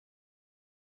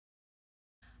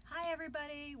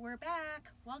everybody, we're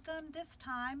back. Welcome this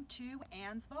time to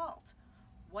Anne's Vault.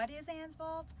 What is Anne's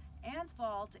Vault? Anne's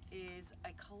Vault is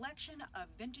a collection of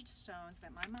vintage stones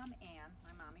that my mom Anne,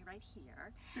 my mommy right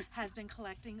here, has been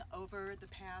collecting over the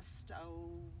past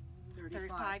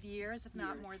 35 years, if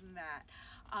not more than that.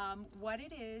 What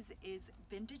it is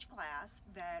vintage glass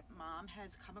that mom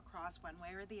has come across one way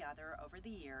or the other over the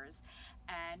years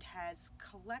and has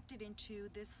collected into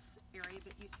this area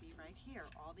that you see right here,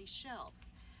 all these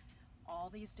shelves,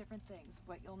 all these different things.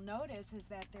 What you'll notice is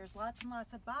that there's lots and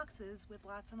lots of boxes with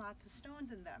lots and lots of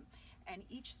stones in them, and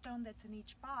each stone that's in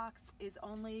each box is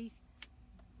only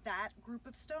that group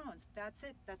of stones. That's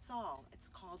it, that's all. It's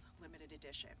called limited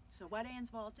edition. So what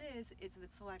Anne's Vault is the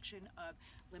selection of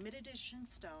limited edition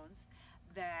stones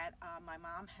that my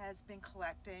mom has been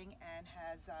collecting and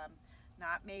has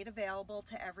not made available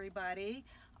to everybody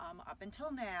up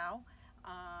until now.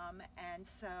 And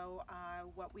so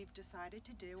what we've decided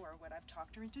to do, or what I've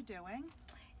talked her into doing,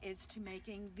 is to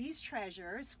making these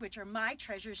treasures, which are my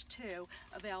treasures too,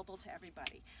 available to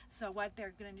everybody. So what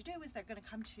they're going to do is they're going to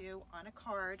come to you on a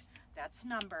card that's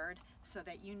numbered so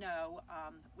that you know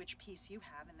which piece you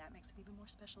have, and that makes it even more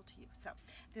special to you. So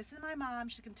this is my mom.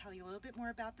 She's going to tell you a little bit more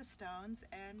about the stones,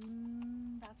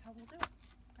 and that's how we'll do it.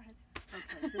 Go ahead.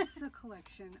 Okay, this is a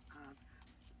collection of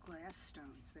glass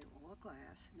stones. They're all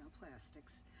glass, no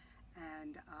plastics,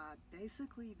 and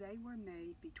basically they were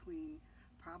made between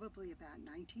probably about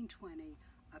 1920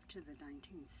 up to the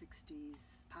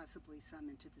 1960s, possibly some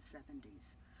into the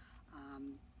 70s.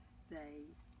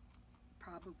 They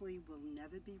probably will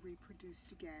never be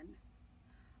reproduced again.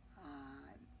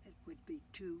 It would be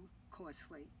too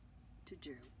costly to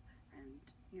do, and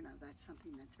you know, that's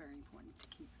something that's very important to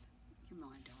keep your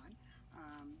mind on.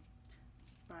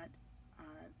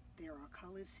 There are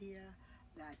colors here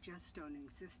that just don't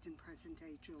exist in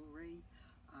present-day jewelry.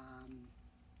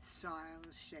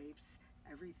 Styles, shapes,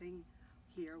 everything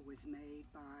here was made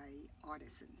by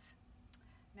artisans.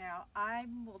 Now, I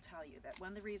will tell you that one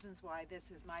of the reasons why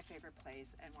this is my favorite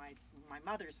place and why it's my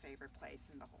mother's favorite place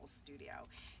in the whole studio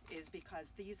is because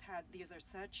these are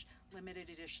such limited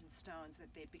edition stones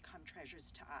that they've become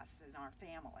treasures to us and our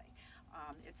family.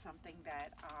 It's something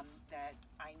that that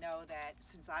I know that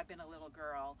since I've been a little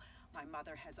girl, my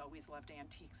mother has always loved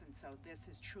antiques, and so this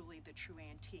is truly the true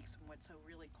antiques. And what's so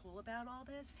really cool about all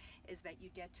this is that you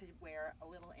get to wear a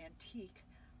little antique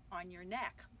on your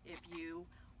neck if you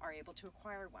are able to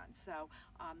acquire one. So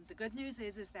the good news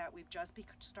is that we've just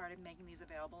started making these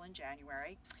available in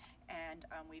January, and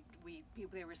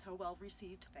they were so well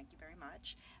received, thank you very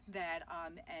much, that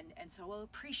and so well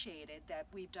appreciated that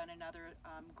we've done another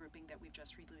grouping that we've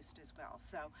just released as well.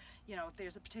 So you know, if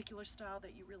there's a particular style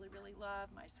that you really love,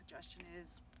 my suggestion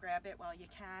is grab it while you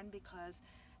can, because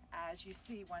as you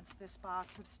see, once this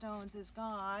box of stones is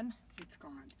gone, it's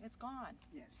gone. It's gone.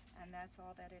 Yes. And that's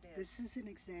all that it is. This is an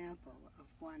example of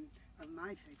one of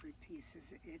my favorite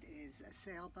pieces. It is a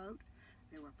sailboat.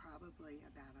 There were probably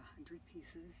about 100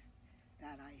 pieces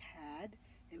that I had.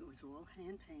 It was all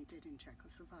hand painted in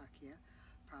Czechoslovakia,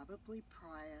 probably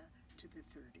prior to the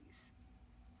 30s.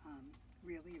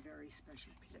 Really a very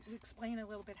special piece. So explain a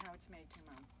little bit how it's made too,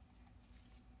 Mom.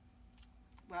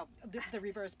 Well, the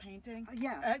reverse painting?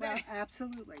 Yeah, well,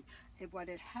 absolutely. What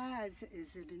it has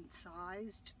is an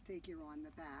incised figure on the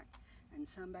back, and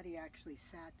somebody actually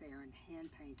sat there and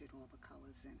hand painted all the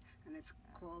colors in, and it's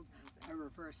called a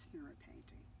reverse mirror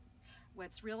painting.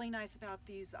 What's really nice about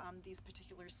these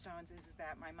particular stones is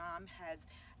that my mom has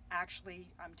actually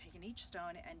taken each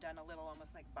stone and done a little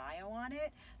almost like bio on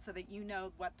it, so that you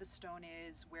know what the stone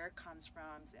is, where it comes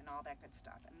from, and all that good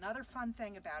stuff. Another fun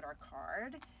thing about our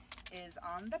card is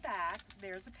on the back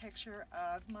there's a picture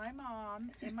of my mom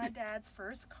in my dad's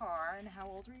first car. And how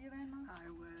old were you then, Mom? I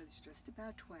was just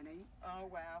about 20. Oh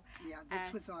wow. Yeah,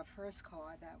 this was our first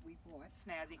car that we bought.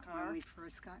 Snazzy car. When we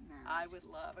first got married. I would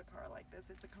love a car like this.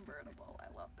 It's a convertible.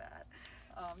 I love that.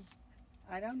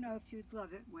 I don't know if you'd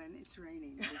love it when it's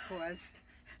raining, because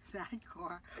that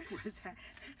car was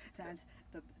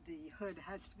the hood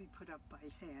has to be put up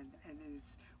by hand, and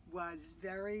was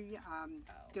very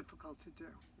difficult to do.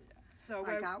 Yeah. So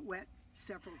I got wet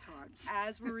several times.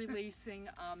 As we're releasing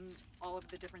all of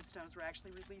the different stones, we're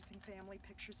actually releasing family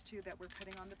pictures too that we're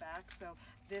putting on the back. So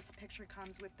this picture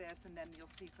comes with this, and then you'll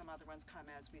see some other ones come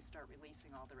as we start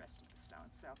releasing all the rest of the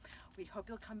stones. So we hope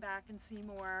you'll come back and see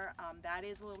more. That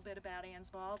is a little bit about Anne's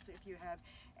Vault. If you have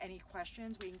any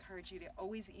questions, we encourage you to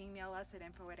always email us at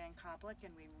info@koplik,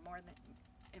 and we're more than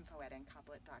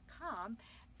info@koplik.com,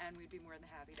 and we'd be more than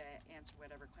happy to answer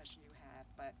whatever question you have.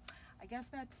 But I guess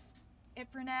that's it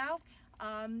for now.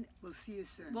 We'll see you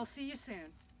soon. We'll see you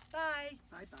soon. Bye.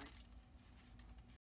 Bye-bye.